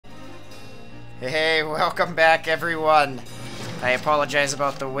Hey, welcome back, everyone. I apologize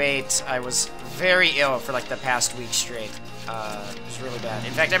about the wait. I was very ill for like the past week straight. It was really bad.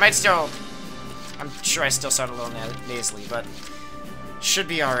 In fact, I'm sure I still sound a little nasally, but should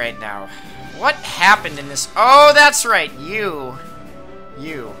be alright now. What happened in this? Oh, that's right, you.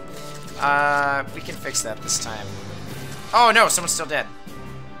 We can fix that this time. Oh no, someone's still dead.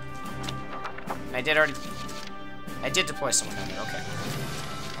 I did deploy someone down there, okay.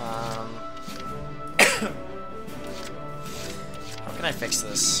 How can I fix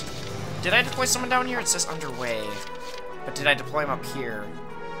this? Did I deploy someone down here? It says underway. But did I deploy him up here?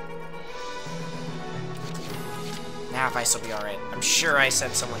 Nah, Vice will be alright. I'm sure I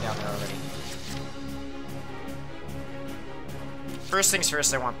sent someone down there already. First things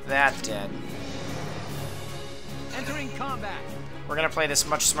first, I want that dead. Entering combat. We're gonna play this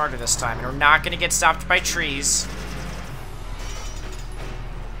much smarter this time, and we're not gonna get stopped by trees.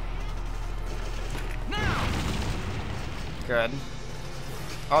 Now. Good.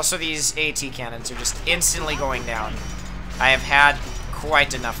 Also, these AT cannons are just instantly going down. I have had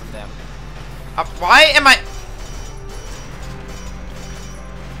quite enough of them. Why am I...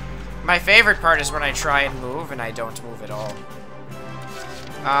 My favorite part is when I try and move, and I don't move at all.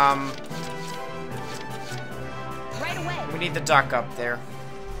 Right away. We need the duck up there.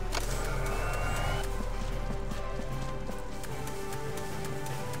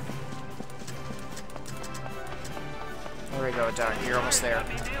 There we go, duck. You're almost there.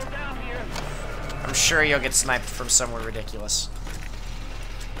 I'm sure you'll get sniped from somewhere ridiculous.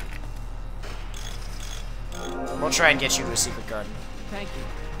 We'll try and get you to a secret garden. Thank you.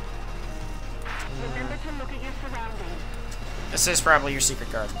 Remember to look at your surroundings. This is probably your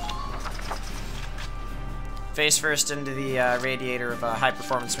secret garden. Face first into the radiator of a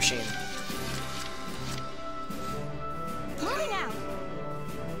high-performance machine. Moving out.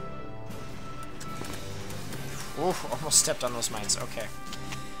 Oof, almost stepped on those mines. Okay.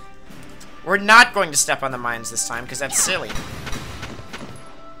 We're not going to step on the mines this time, because that's silly.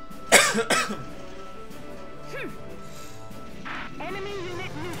 Enemy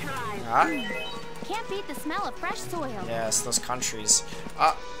unit neutralized. Can't beat the smell of fresh soil. Yes, those countries.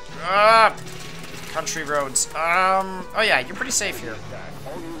 Country roads. Oh yeah, you're pretty safe here.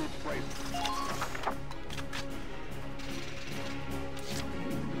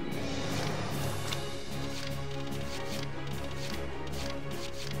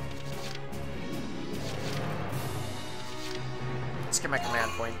 Let's get my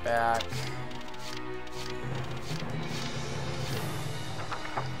command point back.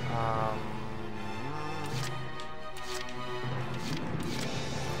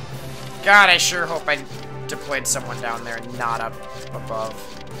 God, I sure hope I deployed someone down there and not up above.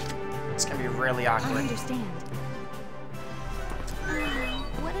 It's gonna be really awkward. I understand. Oh,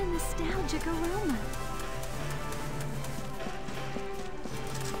 what a nostalgic aroma.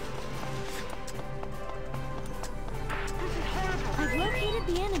 I've located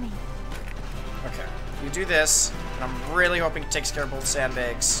the enemy. Okay, you do this, and I'm really hoping it takes care of both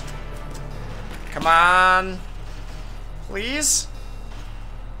sandbags. Come on. Please?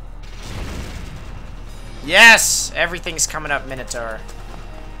 Yes! Everything's coming up, Minotaur.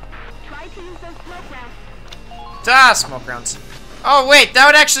 Try to use those smoke rounds. Ah, smoke rounds. Oh, wait, that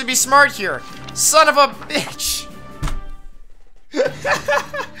would actually be smart here. Son of a bitch.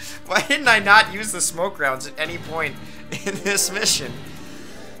 Why didn't I not use the smoke rounds at any point in this mission?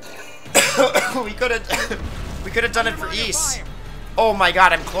 we could have done it for East. Oh my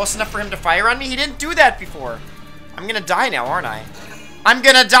god, I'm close enough for him to fire on me? He didn't do that before. I'm gonna die now, aren't I? I'm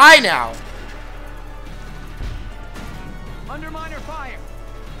gonna die now. Underminer fire.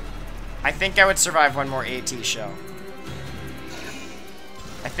 I think I would survive one more AT show.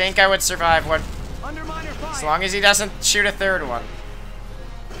 I think I would survive one. Underminer fire. As long as he doesn't shoot a third one.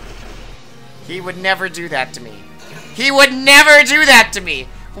 He would never do that to me. He would never do that to me!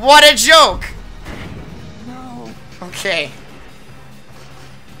 What a joke! No. Okay.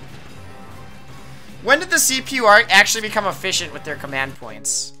 When did the CPU actually become efficient with their command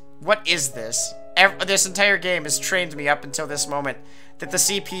points? What is this? This entire game has trained me up until this moment that the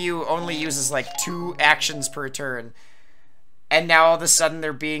CPU only uses like 2 actions per turn. And now all of a sudden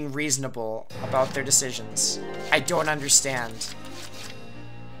they're being reasonable about their decisions. I don't understand.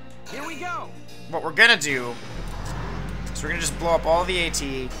 Here we go. What we're gonna do is we're gonna just blow up all the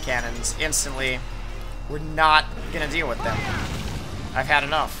AT cannons instantly. We're not gonna deal with them. I've had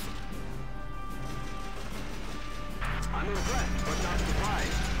enough. I'm impressed, but not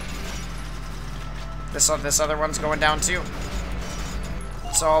surprised. This other one's going down too.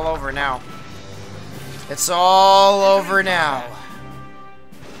 It's all over now. It's all over now.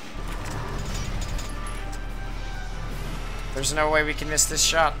 There's no way we can miss this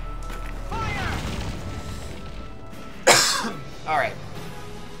shot. Alright.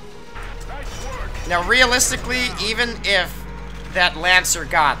 Now, realistically, even if that Lancer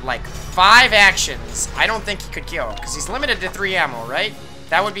got, like, 5 actions, I don't think he could kill. Because he's limited to 3 ammo, right?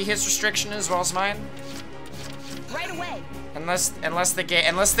 That would be his restriction as well as mine. Right away. Unless they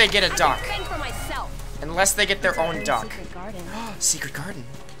get a duck. Fend for myself. Unless they get their own duck. Secret garden. Secret garden.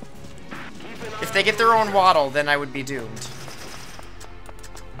 If they get their own waddle, then I would be doomed.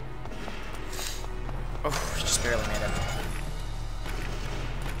 Oh, just barely made it.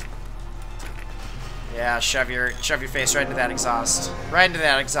 Yeah, shove your face right into that exhaust. Right into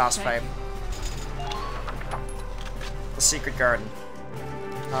that exhaust pipe. The secret garden.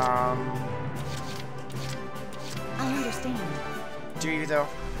 I understand. Do you though?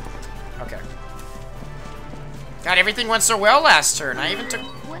 Okay. God, everything went so well last turn. I even took.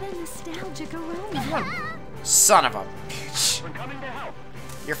 What a nostalgic aroma. Son of a bitch. We're coming to help.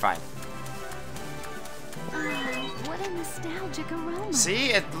 You're fine. What a nostalgic aroma.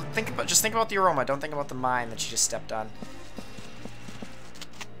 See, just think about the aroma. Don't think about the mine that you just stepped on.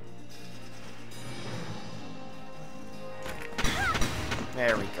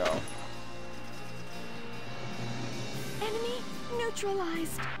 There we go. Enemy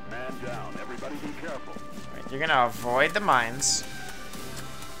neutralized. Man down. Everybody be careful. Right, you're gonna avoid the mines.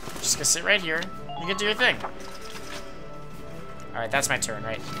 Just gonna sit right here. You can do your thing. Alright, that's my turn,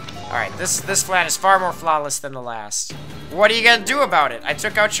 right? Alright, this flat is far more flawless than the last. What are you gonna do about it? I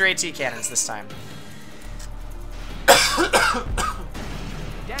took out your AT cannons this time. I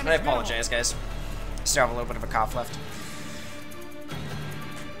apologize, guys. Still have a little bit of a cough left.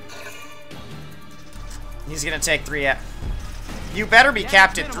 He's gonna take 3 at. You better be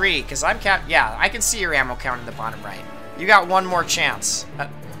capped at 3, because I'm capped. Yeah, I can see your ammo count in the bottom right. You got one more chance.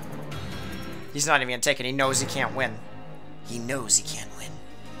 He's not even gonna take it. He knows he can't win. He knows he can't win.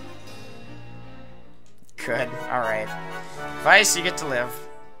 Good. Alright. Vice, you get to live.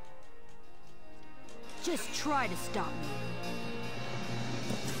 Just try to stop me.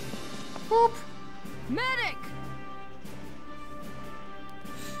 Boop. Medic!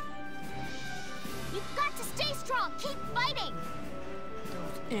 You've got to stay strong. Keep fighting.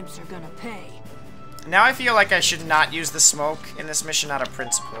 Those imps are gonna pay. Now I feel like I should not use the smoke in this mission out of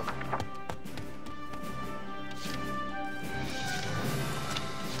principle.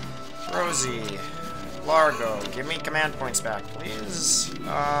 Rosie, Largo, give me command points back, please.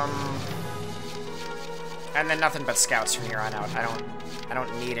 And then nothing but scouts from here on out. I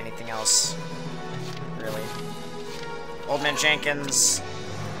don't need anything else, really. Old Man Jenkins,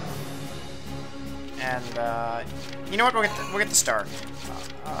 and you know what? We'll get the star.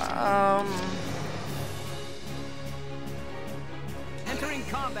 Entering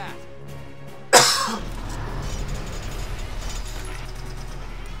combat.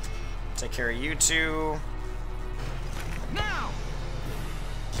 Take care of you two. Now.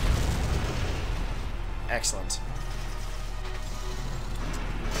 Excellent.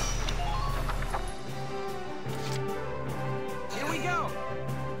 Here we go.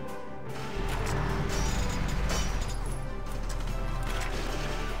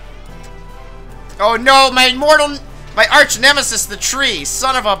 Oh no, my arch nemesis, the tree,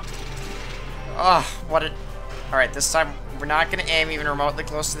 son of a. Ugh, what a. Alright, this time we're not gonna aim even remotely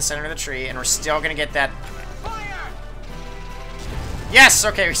close to the center of the tree, and we're still gonna get that. Fire! Yes,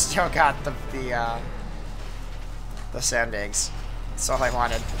 okay, we still got the sandbags. That's all I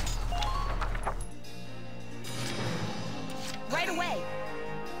wanted. Right away.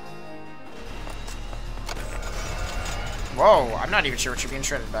 Whoa, I'm not even sure what you're being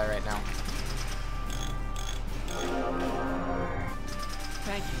shredded by right now.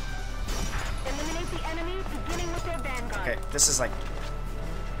 Thank you. Eliminate the enemy, beginning with their vanguard. Okay, this is like.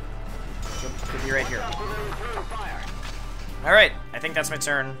 Could be right here. Fire. Alright, I think that's my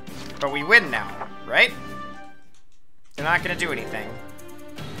turn. But we win now, right? They're not gonna do anything.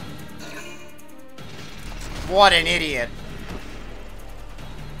 What an idiot.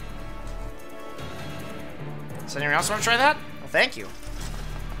 Does anyone else want to try that? Well, thank you.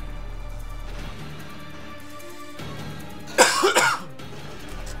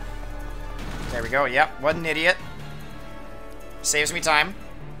 There we go, yep, what an idiot. Saves me time.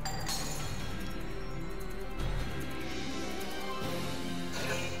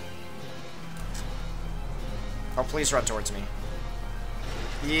 Oh, please run towards me.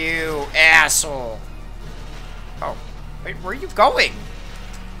 You asshole. Oh, wait, where are you going?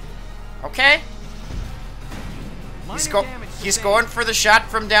 Okay. He's going for the shot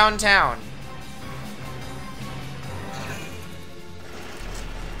from downtown.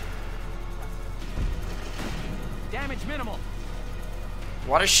 Damage minimal.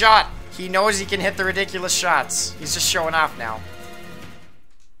 What a shot! He knows he can hit the ridiculous shots. He's just showing off now.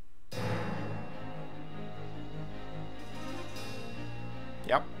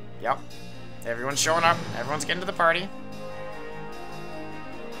 Yep, yep. Everyone's showing up. Everyone's getting to the party.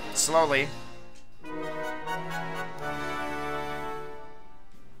 Slowly.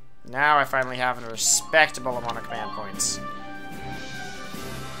 Now I finally have a respectable amount of command points.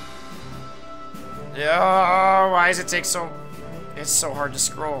 Oh, why does it take so... It's so hard to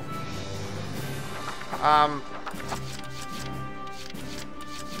scroll.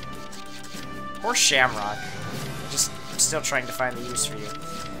 Or Shamrock. I'm still trying to find the use for you.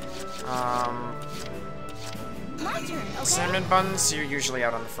 My turn, okay? Cinnamon buns, you're usually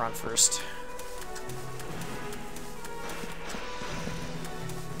out on the front first.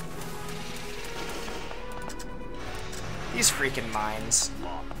 These freaking mines.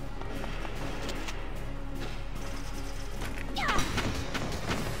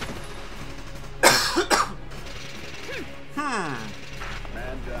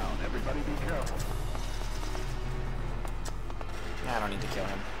 Man down. Everybody be careful. I don't need to kill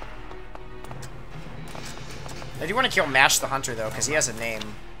him. I do want to kill Mash the Hunter, though, because he has a name.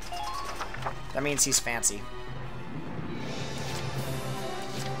 That means he's fancy.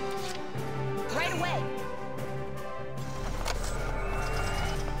 Right away.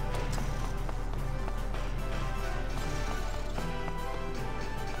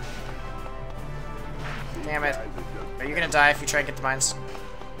 Damn it. Are you gonna die if you try and get the mines?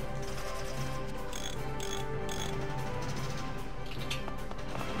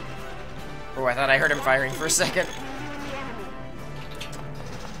 Oh, I thought I heard him firing for a second.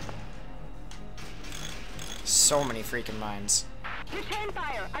 So many freaking mines. Return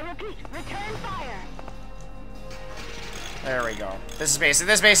fire. I repeat, return fire. There we go. This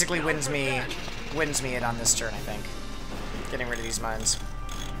basically wins me it on this turn, I think. Getting rid of these mines.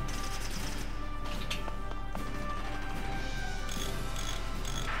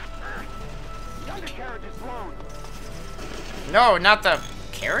 The undercarriage is blown. No, not the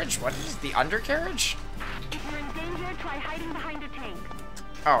carriage? What is the undercarriage? If you're in danger, try hiding behind a tank.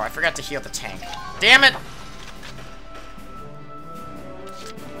 Oh, I forgot to heal the tank. Damn it!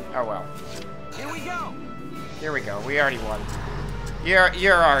 Oh well. Here we go. Here we go. We already won.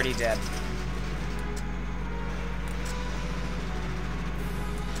 You're already dead.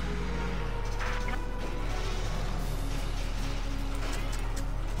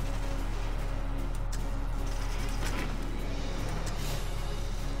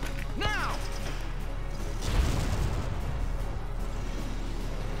 Now.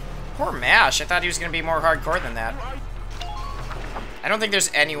 Poor Mash. I thought he was going to be more hardcore than that. I don't think there's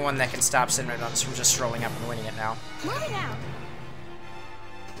anyone that can stop Cinnamon Buns from just strolling up and winning it now. Moving out.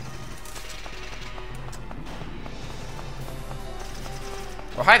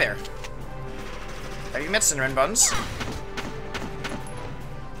 Oh, hi there. Have you met Cinnamon Buns? Man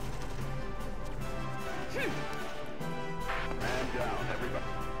down. Everybody.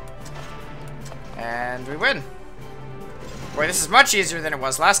 And we win. Boy, this is much easier than it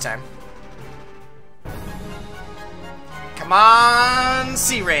was last time. Come on,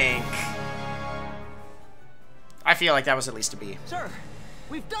 C rank. I feel like that was at least a B. Sir,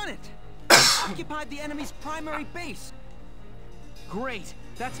 we've done it. Occupied the enemy's primary base. Great.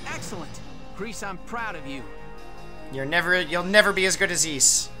 That's excellent. Kreese, I'm proud of you. You'll never be as good as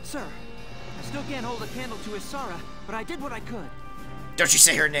Ys. Sir, I still can't hold a candle to Isara, but I did what I could. Don't you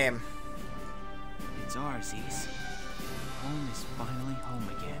say her name. It's ours, Ys. Home is finally home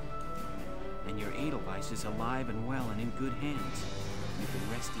again. And your Edelweiss is alive and well and in good hands. You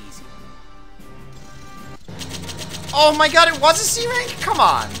can rest easy. Oh my god, it was a C rank? Come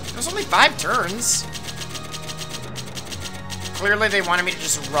on. It was only 5 turns. Clearly they wanted me to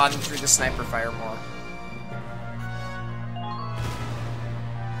just run through the sniper fire more.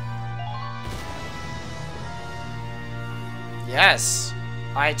 Yes.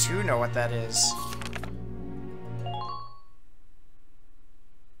 I too know what that is.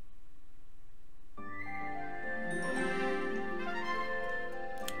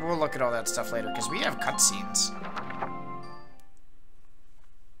 We'll look at all that stuff later, because we have cutscenes.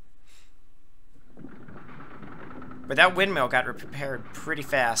 But that windmill got repaired pretty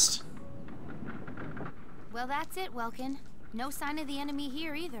fast. Well, that's it, Welkin. No sign of the enemy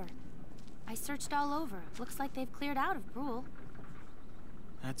here either. I searched all over. Looks like they've cleared out of Brule.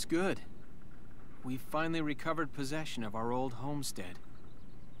 That's good. We've finally recovered possession of our old homestead.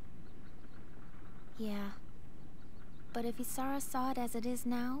 Yeah. But if Isara saw it as it is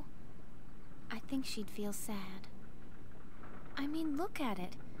now, I think she'd feel sad. I mean, look at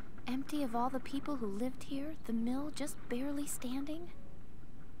it. Empty of all the people who lived here, the mill just barely standing.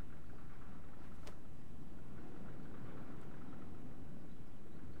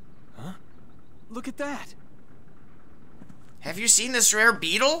 Look at that! Have you seen this rare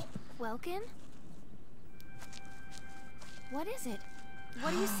beetle? Welkin? What is it?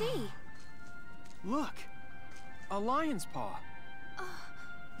 What do you see? Look! A lion's paw.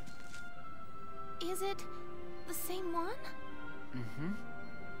 Is it the same one? Mm-hmm.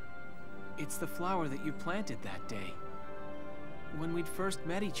 It's the flower that you planted that day. When we'd first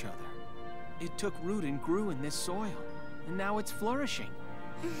met each other. It took root and grew in this soil. And now it's flourishing.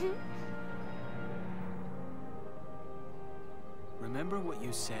 Remember what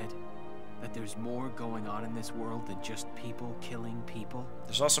you said? That there's more going on in this world than just people killing people?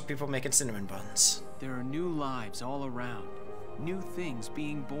 There's also people making cinnamon buns. There are new lives all around. New things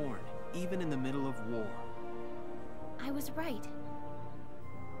being born, even in the middle of war. I was right.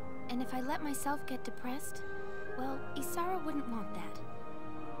 And if I let myself get depressed, well, Isara wouldn't want that.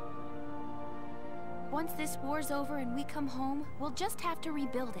 Once this war's over and we come home, we'll just have to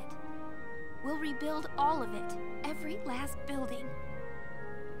rebuild it. We'll rebuild all of it, every last building.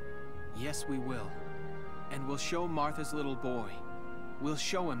 Yes, we will. And we'll show Martha's little boy. We'll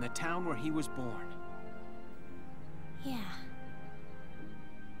show him the town where he was born. Yeah.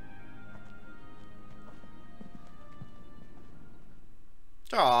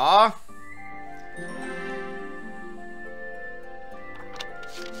 Aww.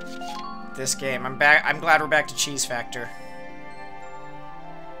 This game, I'm back. I'm glad we're back to Cheese Factor.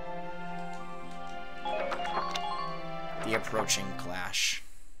 The approaching clash.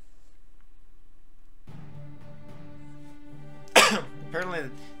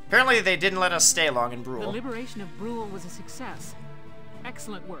 Apparently they didn't let us stay long in The Brule. liberation of Brule was a success.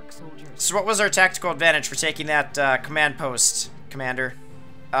 Excellent work, soldiers. So what was our tactical advantage for taking that command post, Commander?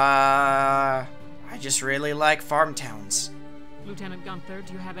 I just really like farm towns. Lieutenant Gunther,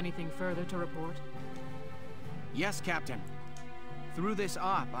 do you have anything further to report? Yes, Captain. Through this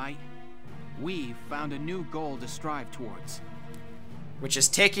op, we've found a new goal to strive towards. Which is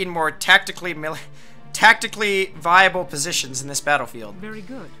taking more tactically viable positions in this battlefield. Very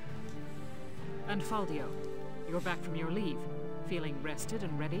good. And Faldio, you're back from your leave. Feeling rested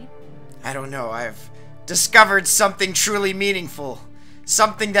and ready? I don't know, I've discovered something truly meaningful.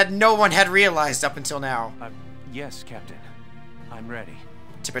 Something that no one had realized up until now. Yes, Captain. I'm ready.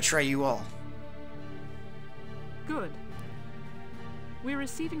 To betray you all. Good. We're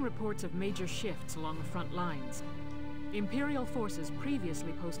receiving reports of major shifts along the front lines. Imperial forces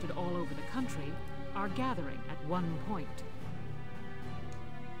previously posted all over the country are gathering at one point.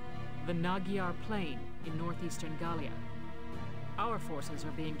 The Nagyar Plain in northeastern Gallia. Our forces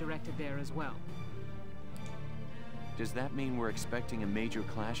are being directed there as well. Does that mean we're expecting a major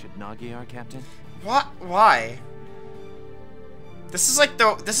clash at Nagyar, Captain? What? Why? This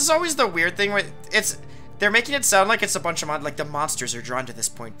is always the weird thing where they're making it sound like it's a bunch of like the monsters are drawn to this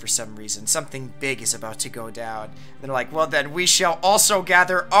point for some reason. Something big is about to go down. And they're like, well then we shall also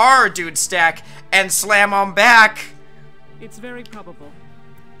gather our dude stack and slam on back. It's very probable.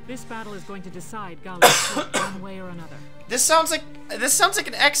 This battle is going to decide Gallia's fate one way or another. This sounds like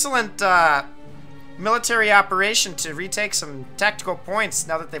an excellent military operation to retake some tactical points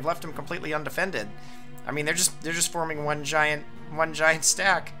now that they've left them completely undefended. I mean, they're just forming one giant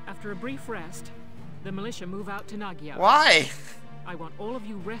stack. After a brief rest, the militia move out to Nagyar. Why? I want all of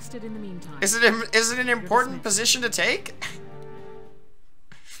you rested in the meantime. Is it an important position to take?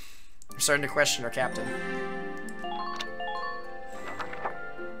 I'm starting to question our captain.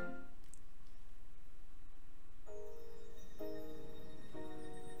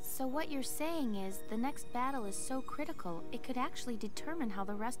 So what you're saying is the next battle is so critical, it could actually determine how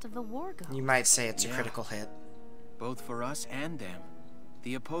the rest of the war goes. You might say it's a critical hit. Both for us and them.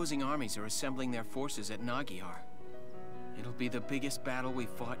 The opposing armies are assembling their forces at Nagyar. It'll be the biggest battle we've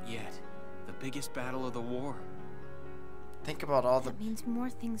fought yet. The biggest battle of the war. Think about all the... That means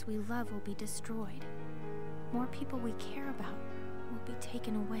more things we love will be destroyed. More people we care about will be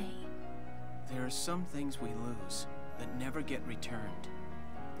taken away. There are some things we lose that never get returned.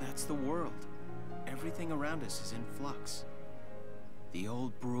 That's the world. Everything around us is in flux. The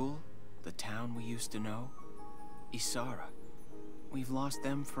old Brule, the town we used to know, Isara. We've lost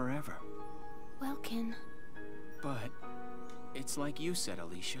them forever. Welkin. But it's like you said,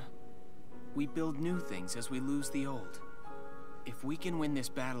 Alicia. We build new things as we lose the old. If we can win this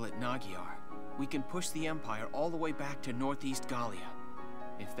battle at Nagyar, we can push the Empire all the way back to northeast Gallia.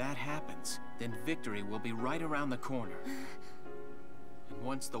 If that happens, then victory will be right around the corner. And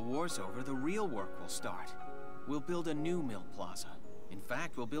once the war's over, the real work will start. We'll build a new mill plaza. In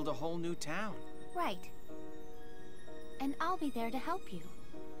fact, we'll build a whole new town. Right. And I'll be there to help you.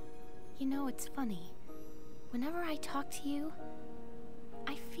 You know, it's funny. Whenever I talk to you,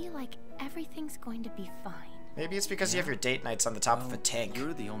 I feel like Everything's going to be fine. Maybe it's because you have your date nights on the top of a tank.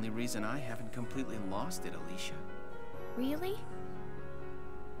 You're the only reason I haven't completely lost it, Alicia. Really?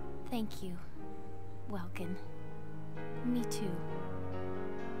 Thank you, Welkin. Me too.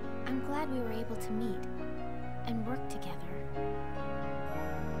 I'm glad we were able to meet and work together.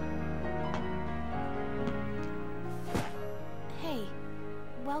 Hey,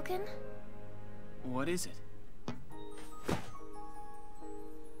 Welkin? What is it?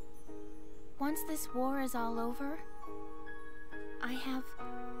 Once this war is all over,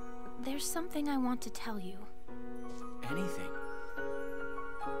 there's something I want to tell you. Anything.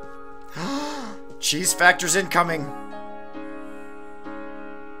 Cheese factors incoming.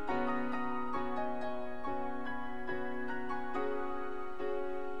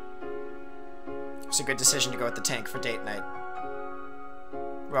 It's a good decision to go with the tank for date night.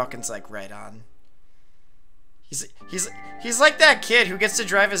 Welkin's like right on. He's like that kid who gets to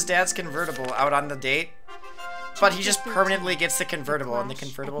drive his dad's convertible out on the date, but he just permanently gets the convertible, and the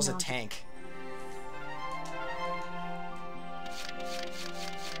convertible's a tank.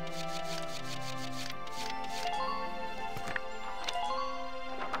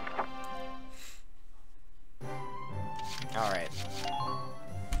 Alright.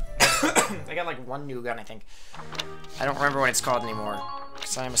 I got like one new gun, I think. I don't remember what it's called anymore,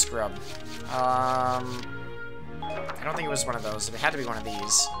 because I am a scrub. I don't think it was one of those. It had to be one of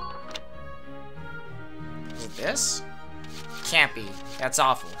these. Is it this? Can't be. That's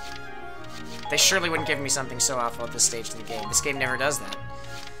awful. They surely wouldn't give me something so awful at this stage of the game. This game never does that.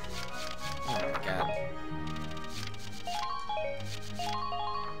 Oh my god.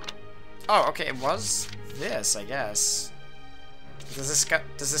 Oh, okay, it was this, I guess. Does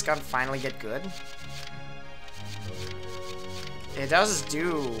this gun finally get good? It does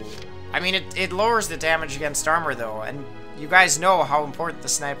do... I mean, it lowers the damage against armor, though, and you guys know how important the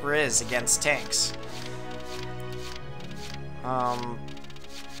sniper is against tanks.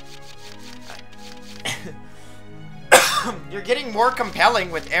 You're getting more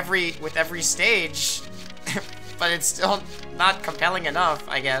compelling with every stage, but it's still not compelling enough,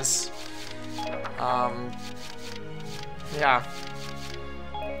 I guess. Yeah.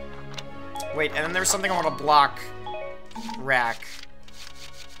 Wait, and then there's something I want to block. Rack.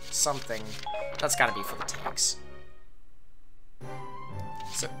 Something. That's gotta be for the tanks.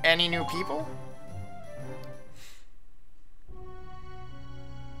 So, any new people?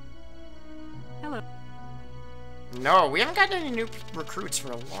 Hello. No, we haven't gotten any new recruits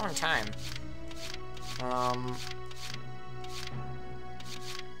for a long time.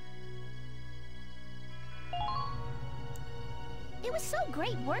 It was so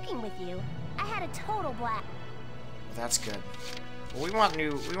great working with you. I had a total blast. That's good. Well, we want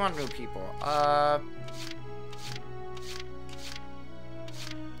new people.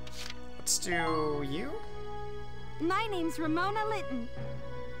 Let's do you? My name's Ramona Litton.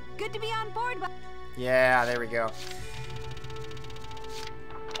 Good to be on board. Yeah, there we go.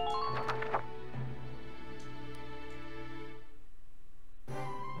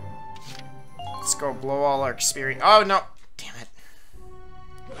 Let's go blow all our experience. Oh, no. Damn it.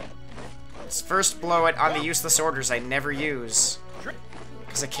 Let's first blow it on the useless orders I never use.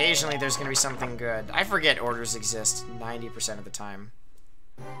 Because occasionally there's going to be something good. I forget orders exist 90% of the time.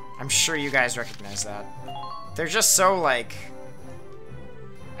 I'm sure you guys recognize that. They're just so, like...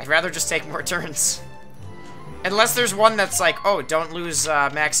 I'd rather just take more turns. Unless there's one that's like, oh, don't lose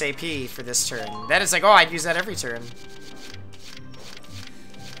max AP for this turn. Then it's like, oh, I'd use that every turn.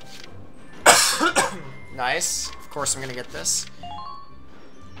 Nice. Of course I'm gonna get this.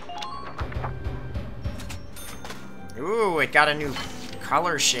 Ooh, it got a new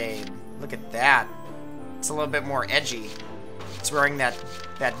color shade. Look at that. It's a little bit more edgy. It's wearing that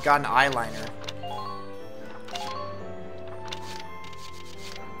gun eyeliner.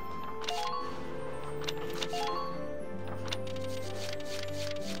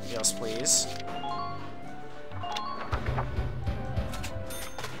 Yes, please.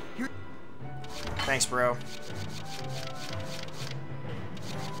 Thanks, bro.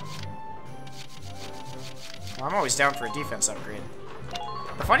 Well, I'm always down for a defense upgrade.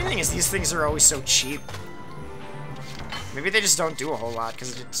 The funny thing is, these things are always so cheap. Maybe they just don't do a whole lot,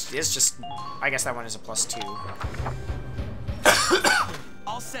 because it is just... I guess that one is a +2.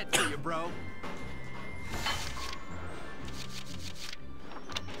 All set for you, bro.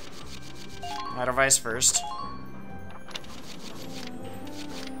 Minotaur's first.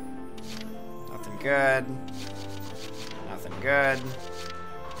 Nothing good. Nothing good.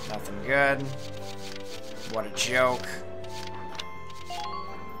 Nothing good. What a joke.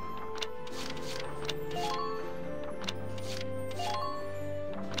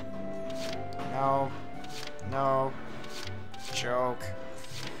 No. No. Joke.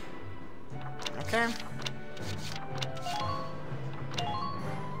 Okay.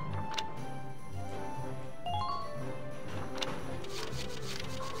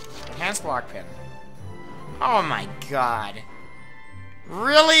 Enhanced block pin. Oh my god.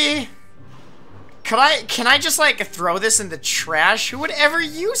 Really? Can I just like throw this in the trash? Who would ever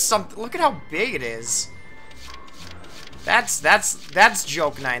use something? Look at how big it is. That's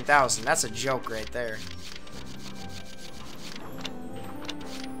joke 9000. That's a joke right there.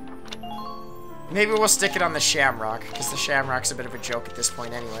 Maybe we'll stick it on the Shamrock, because the Shamrock's a bit of a joke at this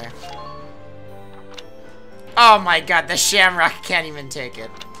point anyway. Oh my god, the Shamrock can't even take it.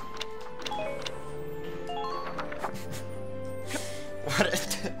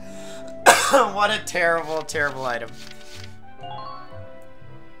 What a terrible, terrible item.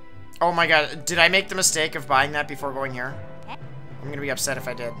 Oh my god, did I make the mistake of buying that before going here? I'm gonna be upset if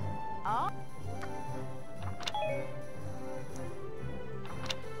I did.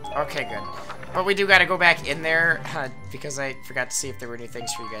 Okay, good. But we do gotta go back in there, because I forgot to see if there were new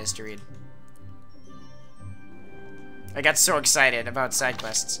things for you guys to read. I got so excited about side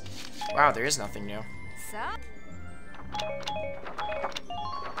quests. Wow, there is nothing new.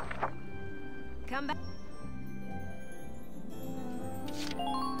 Come back.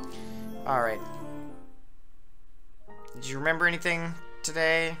 Alright. Did you remember anything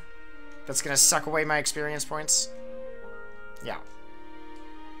today that's gonna suck away my experience points? Yeah.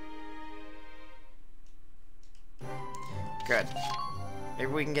 Good.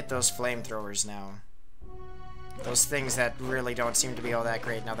 Maybe we can get those flamethrowers now. Those things that really don't seem to be all that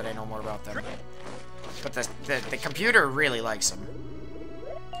great now that I know more about them. But the computer really likes them.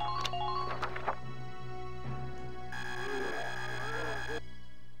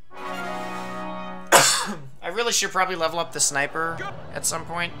 I really should probably level up the sniper at some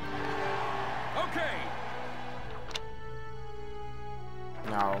point. Okay.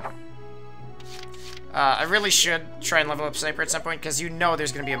 No. I really should try and level up sniper at some point, because you know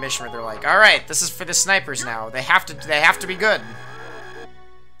there's gonna be a mission where they're like, all right, this is for the snipers now. They have to be good.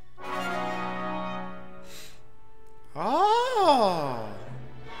 Oh.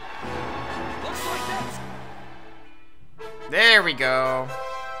 Looks like that's... There we go.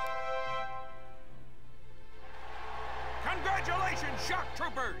 Congratulations, shock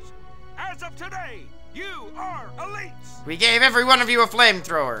troopers! As of today, you are elites! We gave every one of you a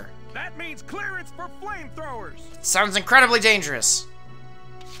flamethrower. That means clearance for flamethrowers! Sounds incredibly dangerous.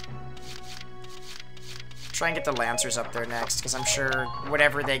 Try and get the Lancers up there next, because I'm sure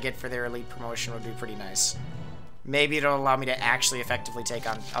whatever they get for their elite promotion would be pretty nice. Maybe it'll allow me to actually effectively take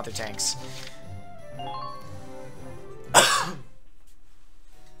on other tanks.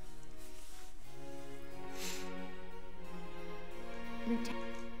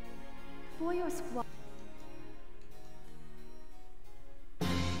 For your squad.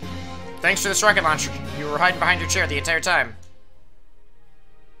 Thanks for this rocket launcher. You were hiding behind your chair the entire time.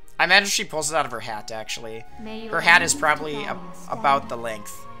 I imagine she pulls it out of her hat, actually. Her hat is probably about the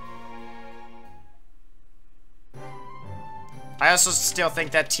length. I also still think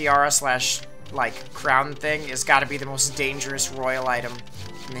that tiara slash, like, crown thing has got to be the most dangerous royal item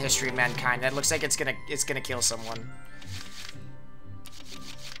in the history of mankind. That looks like it's gonna kill someone.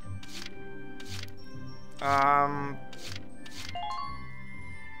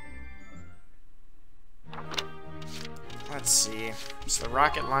 Let's see. Is the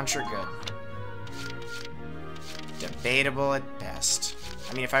rocket launcher good? Debatable at best.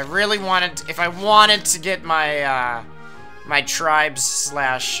 I mean, if I wanted to get my, my tribes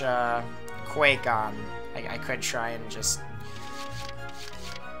slash, Quake on, I could try and just...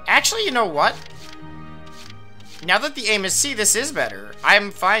 Actually, you know what? Now that the aim is C, this is better. I'm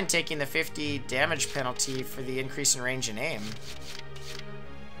fine taking the 50 damage penalty for the increase in range and aim.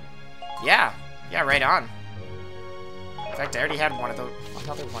 Yeah, right on. In fact, I already had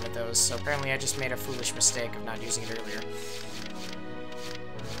another one of those, so apparently I just made a foolish mistake of not using it earlier.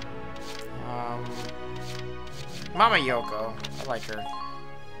 Mama Yoko. I like her.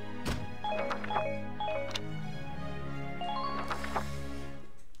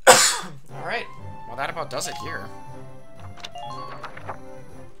 Alright. Well, that about does it here.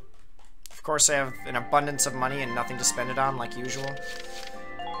 Of course, I have an abundance of money and nothing to spend it on, like usual.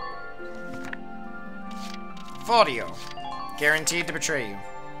 Audio. Guaranteed to betray you.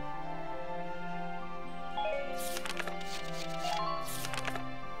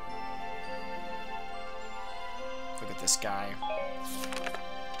 Look at this guy.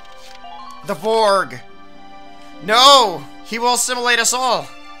 The Borg! No! He will assimilate us all!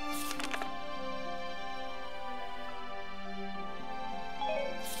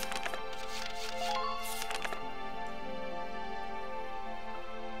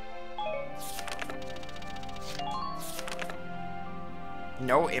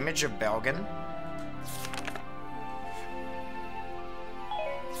 no image of Belgen?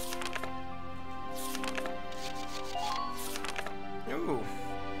 Ooh.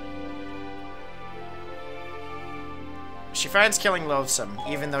 She finds killing loathsome,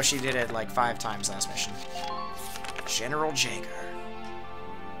 even though she did it like 5 times last mission. General Jaeger.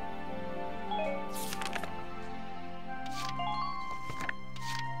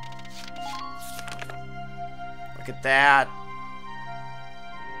 Look at that.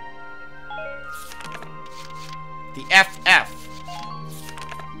 The FF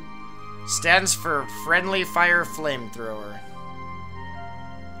stands for Friendly Fire Flamethrower.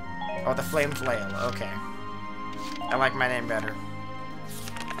 Oh, the Flame Flail. Okay. I like my name better.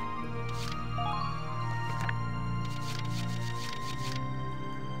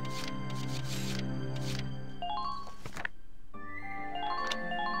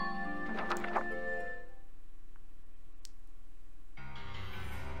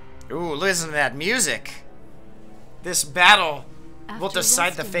 Ooh, listen to that music. This battle will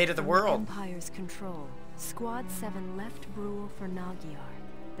decide the fate of the world. Empire's control, Squad 7 left Brule for Nagyar,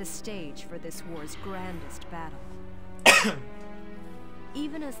 the stage for this war's grandest battle.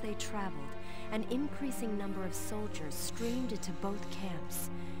 Even as they traveled, an increasing number of soldiers streamed into both camps.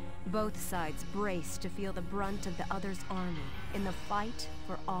 Both sides braced to feel the brunt of the other's army in the fight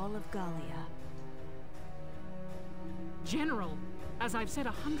for all of Gallia. General, as I've said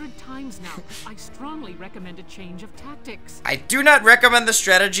 100 times now, I strongly recommend a change of tactics. I do not recommend the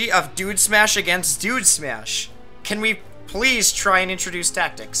strategy of dude smash against dude smash. Can we please try and introduce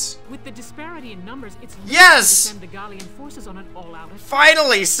tactics? With the disparity in numbers, it's yes! to send the Gallian forces on an all-out attack.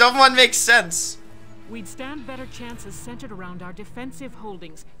 Finally, someone makes sense. We'd stand better chances centered around our defensive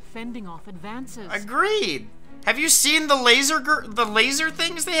holdings, fending off advances. Agreed. Have you seen the laser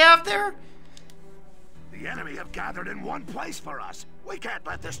things they have there? The enemy have gathered in one place for us. We can't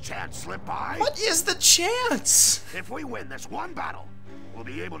let this chance slip by. What is the chance? If we win this one battle, we'll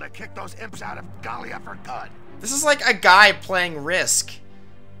be able to kick those imps out of Gallia for good. This is like a guy playing Risk.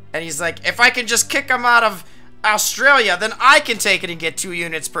 And he's like, if I can just kick him out of Australia, then I can take it and get 2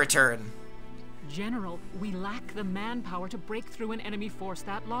 units per turn. General, we lack the manpower to break through an enemy force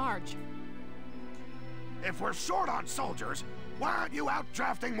that large. If we're short on soldiers, why aren't you out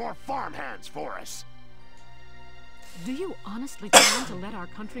drafting more farmhands for us? Do you honestly plan to let our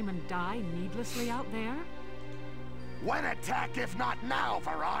countrymen die needlessly out there? When attacked, if not now,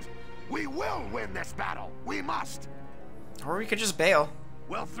 Varrot, we will win this battle. We must. Or we could just bail.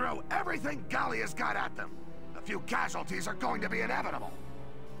 We'll throw everything Gallia's got at them. A few casualties are going to be inevitable.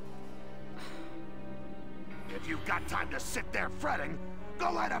 If you've got time to sit there fretting, go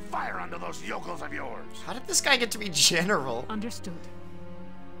light a fire under those yokels of yours. How did this guy get to be general? Understood.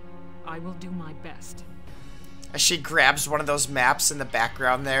 I will do my best. As she grabs one of those maps in the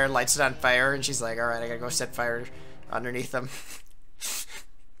background there, lights it on fire, and she's like, alright, I gotta go set fire underneath them.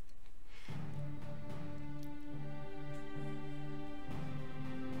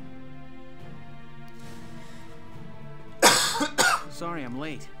 Sorry I'm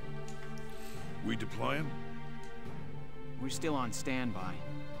late. We deploying? We're still on standby.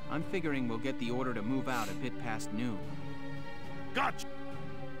 I'm figuring we'll get the order to move out a bit past noon. Gotcha!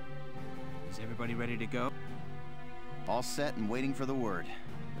 Is everybody ready to go? All set and waiting for the word.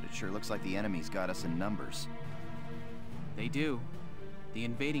 But it sure looks like the enemy's got us in numbers. They do. The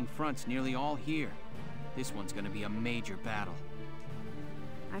invading front's nearly all here. This one's gonna be a major battle.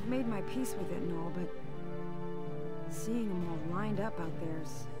 I've made my peace with it and all, but seeing them all lined up out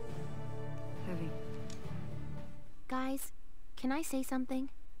there's heavy. Guys, can I say something?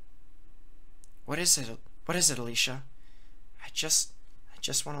 What is it? What is it, Alicia? I just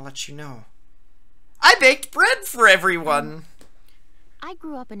want to let you know. I baked bread for everyone! I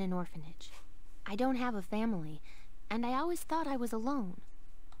grew up in an orphanage. I don't have a family, and I always thought I was alone.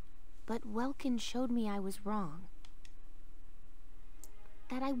 But Welkin showed me I was wrong.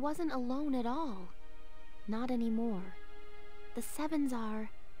 That I wasn't alone at all. Not anymore. The Sevens are...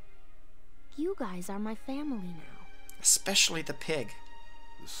 You guys are my family now. Especially the pig.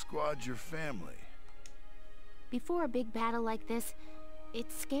 The squad's your family. Before a big battle like this,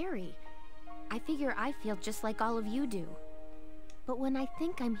 it's scary. I figure I feel just like all of you do. But when I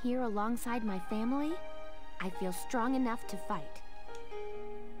think I'm here alongside my family, I feel strong enough to fight.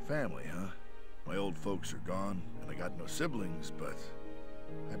 Family, huh? My old folks are gone, and I got no siblings, but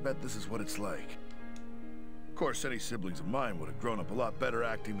I bet this is what it's like. Of course, any siblings of mine would have grown up a lot better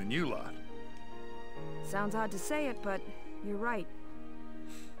acting than you lot. Sounds odd to say it, but you're right.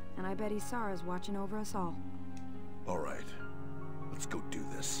 And I bet Isara's watching over us all. All right, let's go do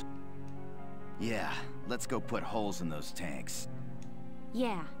this. Yeah, let's go put holes in those tanks.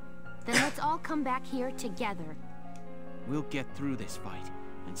 Yeah. Then let's all come back here together. We'll get through this fight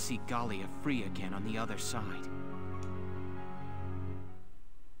and see Gallia free again on the other side.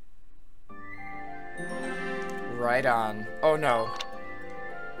 Right on. Oh no.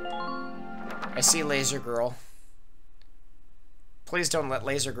 I see Laser Girl. Please don't let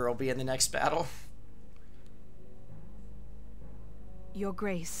Laser Girl be in the next battle. Your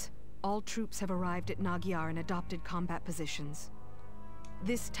Grace, all troops have arrived at Nagyar in adopted combat positions.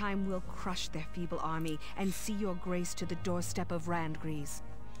 This time we'll crush their feeble army and see your Grace to the doorstep of Randgries.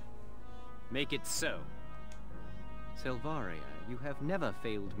 Make it so. Silvaria, you have never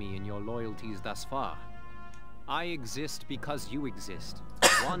failed me in your loyalties thus far. I exist because you exist,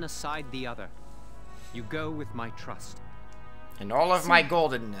 one aside the other. You go with my trust. And all of my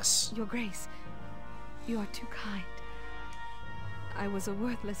goldenness. Your Grace, you are too kind. I was a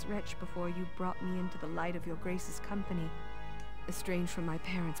worthless wretch before you brought me into the light of your Grace's company. Estranged from my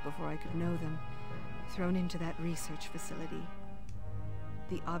parents before I could know them. Thrown into that research facility.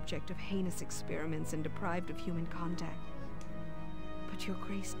 The object of heinous experiments and deprived of human contact. But your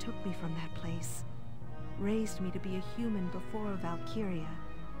Grace took me from that place. Raised me to be a human before Valkyria.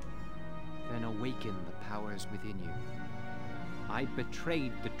 Then awaken the powers within you. I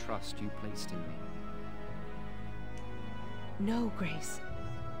betrayed the trust you placed in me. No, Grace.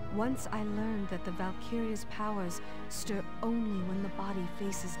 Once I learned that the Valkyria's powers stir only when the body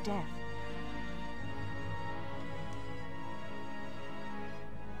faces death.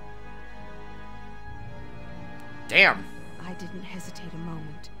 Damn. I didn't hesitate a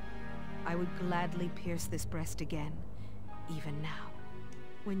moment. I would gladly pierce this breast again, even now.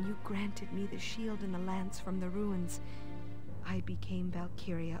 When you granted me the shield and the lance from the ruins, I became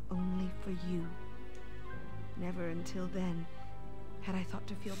Valkyria only for you. Never until then had I thought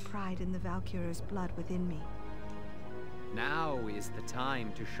to feel pride in the Valkyria's blood within me. Now is the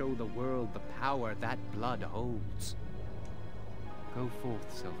time to show the world the power that blood holds. Go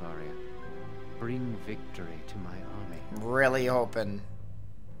forth, Silvaria. Bring victory to my army. Really hoping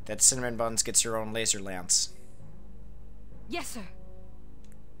that Cinnamon Buns gets her own laser lance. Yes, sir.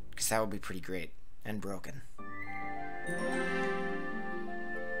 Because that would be pretty great. And broken.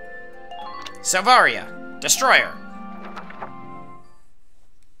 Silvaria, Destroyer.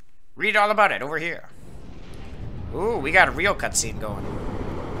 Read all about it over here. Ooh, we got a real cutscene going.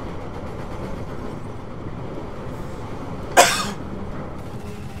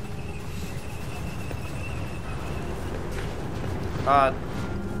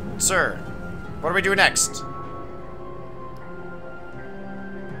 Sir, what do we do next?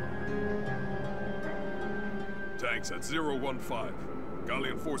 Tanks at 015.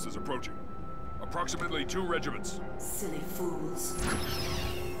 Gallian forces approaching. Approximately 2 regiments. Silly fools.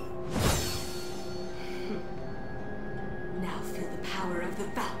 Now feel the power of the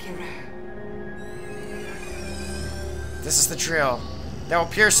Valkyrie. This is the drill that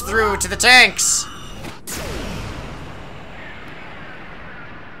will pierce through to the tanks.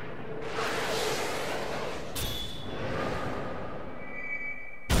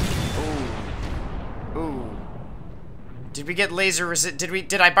 Did we get laser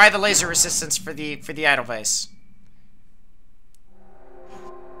did I buy the laser resistance for the Edelweiss?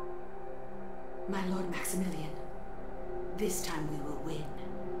 My Lord Maximilian, this time we will win.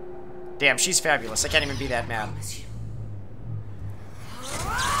 Damn, she's fabulous. I can't even be that mad.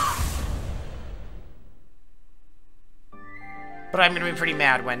 But I'm gonna be pretty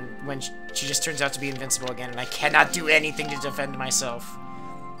mad when she just turns out to be invincible again and I cannot do anything to defend myself.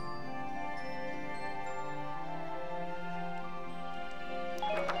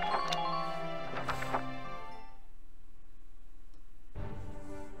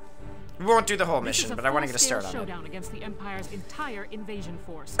 We won't do the whole mission, but I want to get a start on it. Showdown against the Empire's entire invasion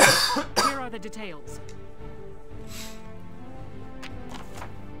force. Here are the details.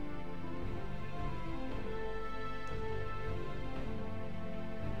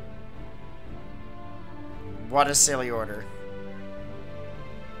 What a silly order.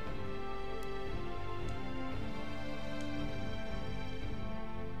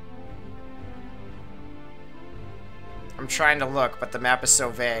 I'm trying to look, but the map is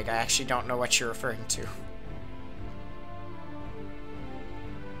so vague, I actually don't know what you're referring to.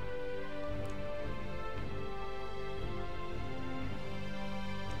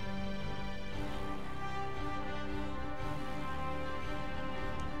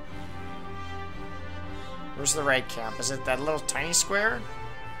 Where's the right camp? Is it that little tiny square?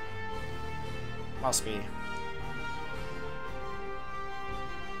 Must be.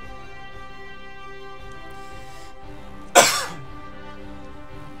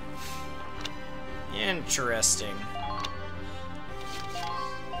 Interesting.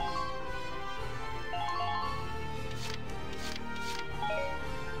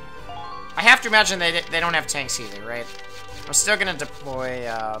 have to imagine they don't have tanks either, right? I'm still gonna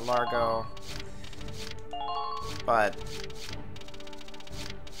deploy Largo, but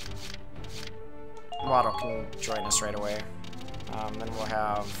Waddle can join us right away. Then we'll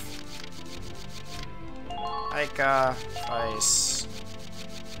have Aika, Ice,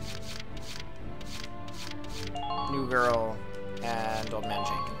 New Girl, and Old Man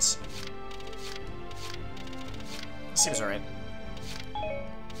Jenkins. Seems alright.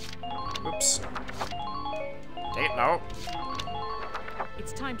 Oops. Date, no.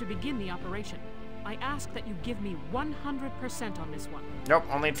 It's time to begin the operation. I ask that you give me 100% on this one. Nope,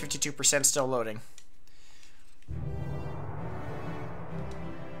 only at 52%, still loading.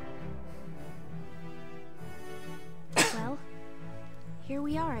 Well, here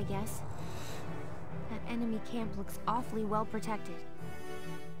we are, I guess. That enemy camp looks awfully well protected.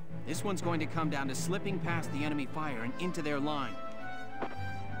 This one's going to come down to slipping past the enemy fire and into their line.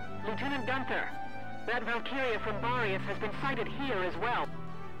 Lieutenant Gunther, that Valkyria from Barrius has been sighted here as well.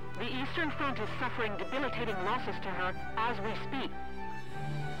 The Eastern Front is suffering debilitating losses to her as we speak.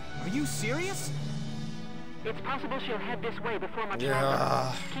 Are you serious? It's possible she'll head this way before much Yeah.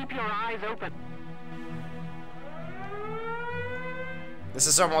 longer. Keep your eyes open. This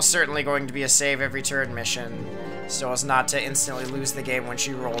is almost certainly going to be a save every turn mission, so as not to instantly lose the game when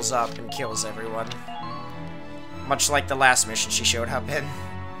she rolls up and kills everyone. Much like the last mission she showed up in.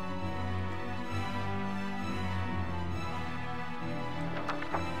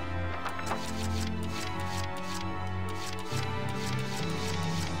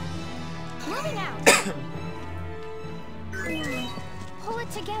 Moving out! Pull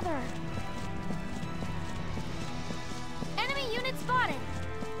it together! Enemy unit spotted!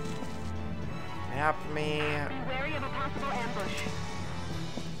 Map me. Be wary of a possible ambush.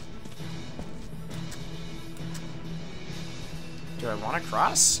 Do I want to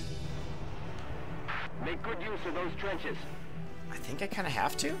cross? Make good use of those trenches. I think I kind of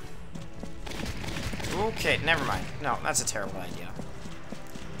have to. Okay, never mind. No, that's a terrible idea.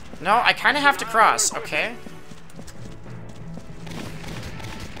 No, I kind of have to cross. Okay.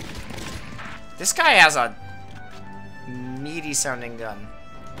 This guy has a meaty sounding gun.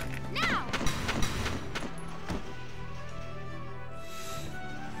 Now!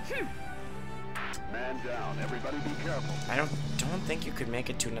 Man down. Everybody be careful. I don't think you could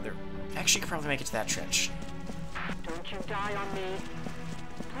make it to another. Actually, you could probably make it to that trench. Don't you die on me.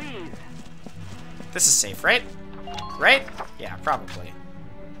 Please. This is safe, right? Right? Yeah, probably.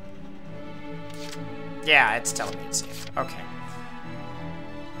 Yeah, it's telling me it's safe. Okay.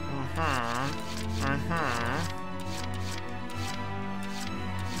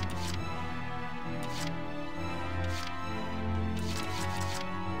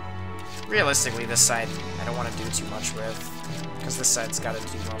 Realistically, this side I don't want to do too much with, because this side's got to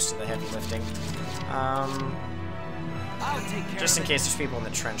do most of the heavy lifting. Just in case there's people in the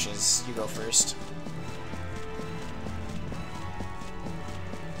trenches, you go first.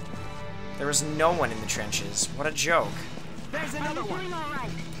 There was no one in the trenches. What a joke. There's another one. Doing all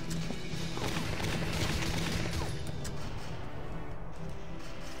right.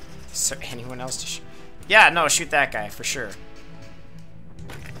 Is there anyone else to shoot? Yeah, no, shoot that guy, for sure.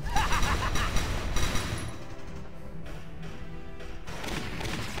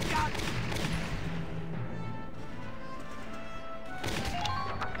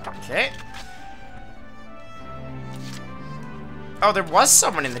 Okay. Oh, there was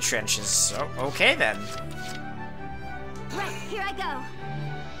someone in the trenches. Oh, okay then. Right, here I go.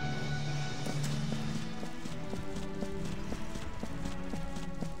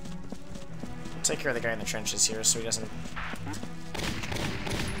 Take care of the guy in the trenches here so he doesn't...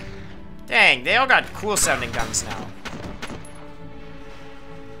 Dang, they all got cool sounding guns now.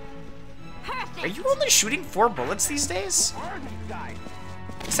 Perfect. Are you only shooting 4 bullets these days?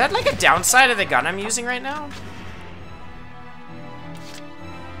 Is that like a downside of the gun I'm using right now?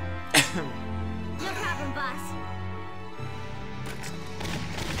 No problem, boss.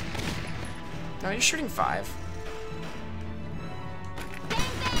 No, you're shooting 5. Bang,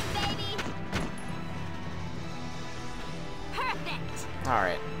 bang, baby. Perfect.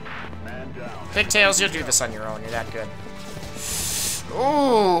 Alright. Man down. Pigtails, you'll do this on your own. You're that good.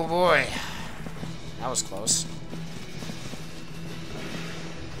 Oh, boy. That was close.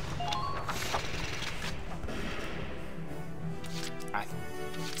 I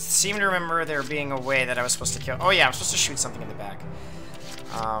seem to remember there being a way that I was supposed to kill... Oh, yeah, I'm supposed to shoot something in the back.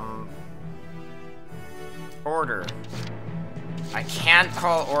 Order. I can't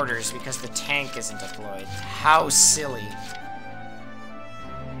call orders because the tank isn't deployed. How silly.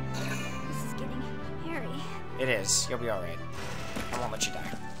 This is getting hairy. It is. You'll be alright. I won't let you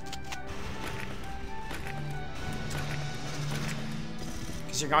die.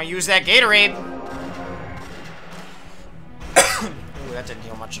 Because you're gonna use that Gatorade. Ooh, that didn't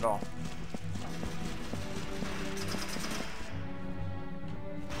heal much at all.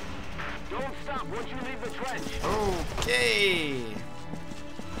 Don't stop once you leave the trench. Okay.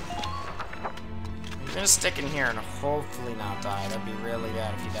 You're gonna stick in here and hopefully not die. That'd be really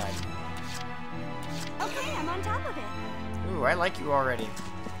bad if you died. Okay, I'm on top of it. Ooh, I like you already.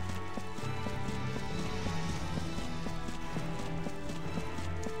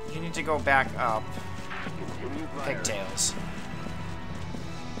 You need to go back up. Pigtails.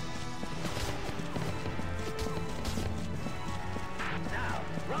 Now,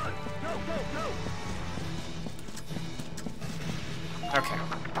 run! Go, go, go! Okay.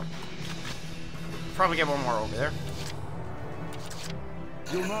 Probably get one more over there.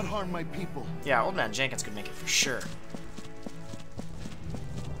 You'll not harm my people. Yeah, Old Man Jenkins could make it for sure.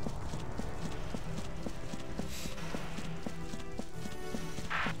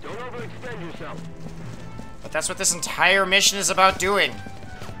 Don't overextend yourself. But that's what this entire mission is about doing.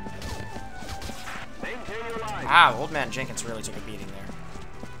 Maintain your line. Ah, Old Man Jenkins really took a beating there.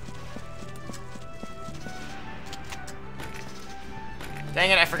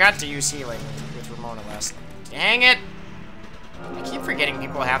 Dang it, I forgot to use healing with Ramona last night. Dang it! I keep forgetting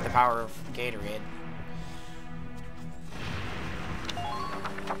people have the power of Gatorade.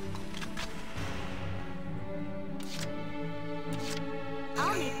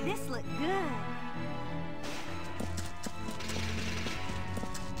 I'll make this look good.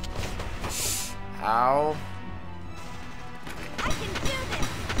 Ow. I can do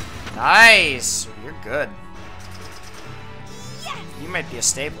this. Nice! You're good. Yes. You might be a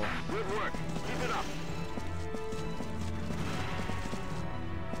staple. Good work. Keep it up.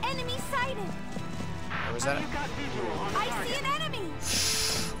 Enemy sighted. Or was that You've got visual on the I target. see an enemy.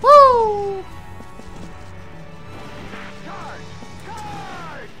 Woo! Charge!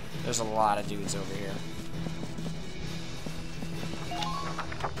 Charge! There's a lot of dudes over here.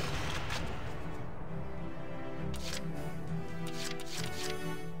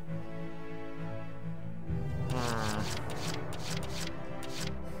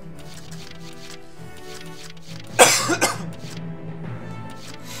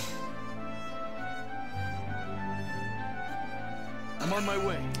 I'm on my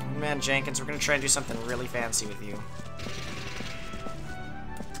way. Man, Jenkins, we're gonna try and do something really fancy with you.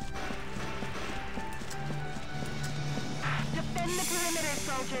 Defend the perimeter,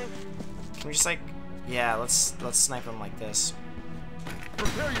 soldiers. Can we just like, yeah, let's snipe him like this.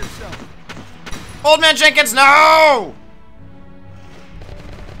 Prepare yourself. Old Man Jenkins, no!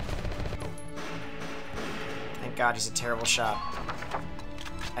 Thank God he's a terrible shot.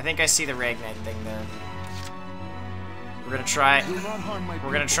 I think I see the Ragnite thing there. We're gonna try. You'll not harm my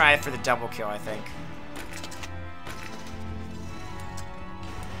We're gonna try it for the double kill, I think.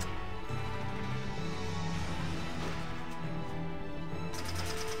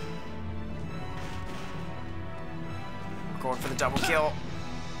 Going for the double kill.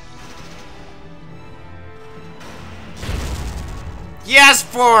 Yes,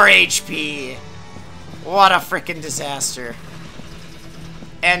 4 HP! What a freaking disaster.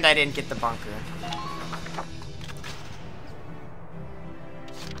 And I didn't get the bunker.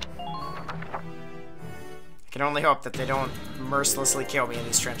 I can only hope that they don't mercilessly kill me in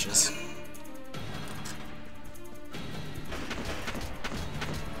these trenches.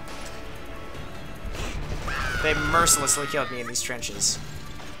 They mercilessly killed me in these trenches.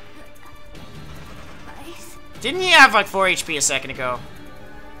 Didn't he have like 4 HP a second ago?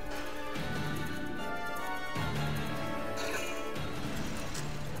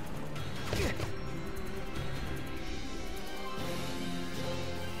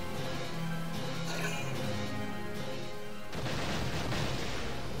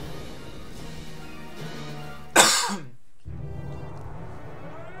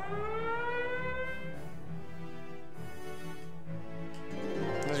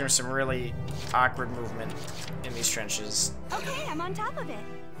 There's some really awkward movement in these trenches. Okay, I'm on top of it.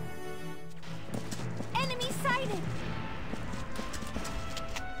 Enemy sighted.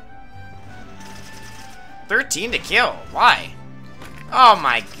 13 to kill. Why? Oh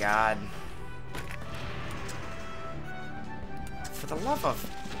my god. For the love of...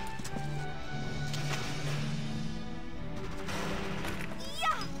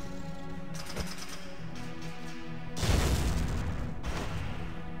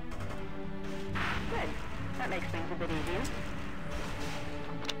 Good. That makes things a bit easier.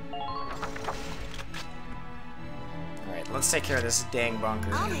 Alright, let's take care of this dang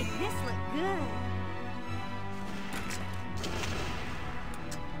bunker. I'll make this look good.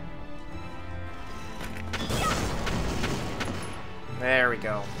 There we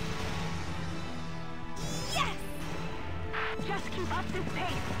go. Yes! Just keep up this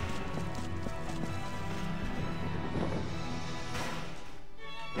pace.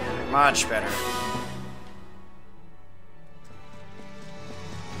 Much better.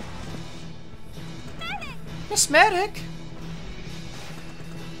 Medic! Miss Medic!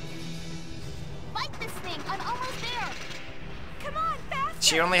 Fight this thing! I'm almost there! Come on, faster!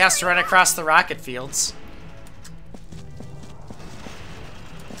 She only has to run across the rocket fields.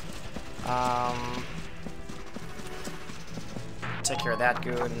 Take care of that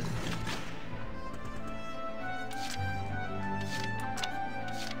goon.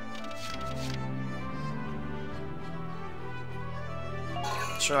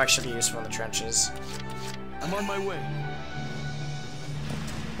 Sherlock should be useful in the trenches. I'm on my way.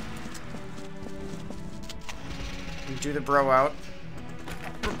 Do the bro out.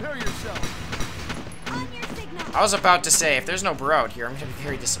 Prepare yourself. On your signal! I was about to say, if there's no bro out here, I'm gonna be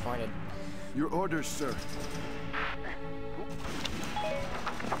very disappointed. Your orders, sir.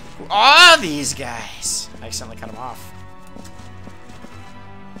 Who are these guys? I accidentally cut them off.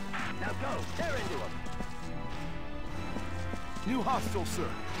 Now go, tear into him. New hostile, sir.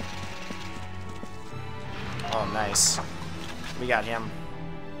 Oh, nice. We got him.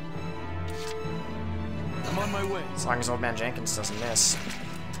 I'm on my way. As long as Old Man Jenkins doesn't miss.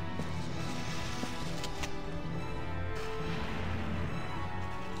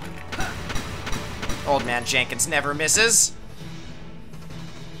 Old Man Jenkins never misses.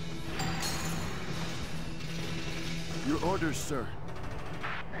 Your orders, sir.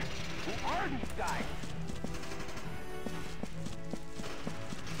 Who are these guys?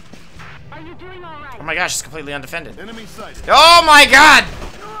 Are you doing all right? Oh my gosh, it's completely undefended. Enemy sighted. Oh my god!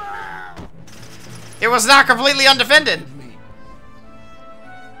 It was not completely undefended.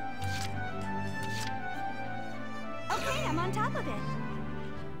 Okay, I'm on top of it.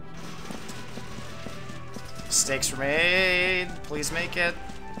 Mistakes were made. Please make it.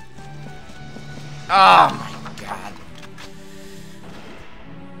 Oh my god.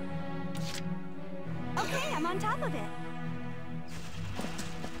 Okay, I'm on top of it.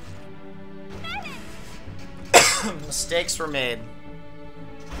 Mistakes were made.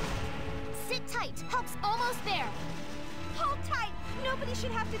 Sit tight. Help's almost there. Hold tight. Nobody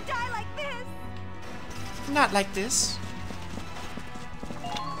should have to die like this. Not like this.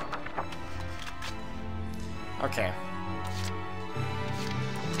 Okay.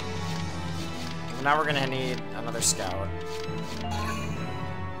 Now we're gonna need another scout.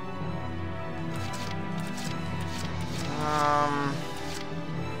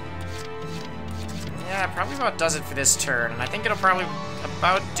 Yeah, probably about does it for this turn, and I think it'll probably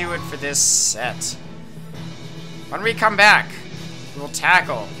about do it for this set. When we come back, we will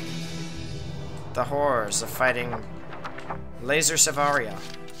tackle the horrors of fighting Laser Savaria.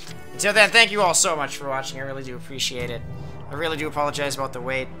 Until then, thank you all so much for watching. I really do appreciate it. I really do apologize about the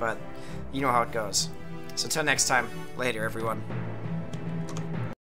wait, but you know how it goes. So until next time, later everyone.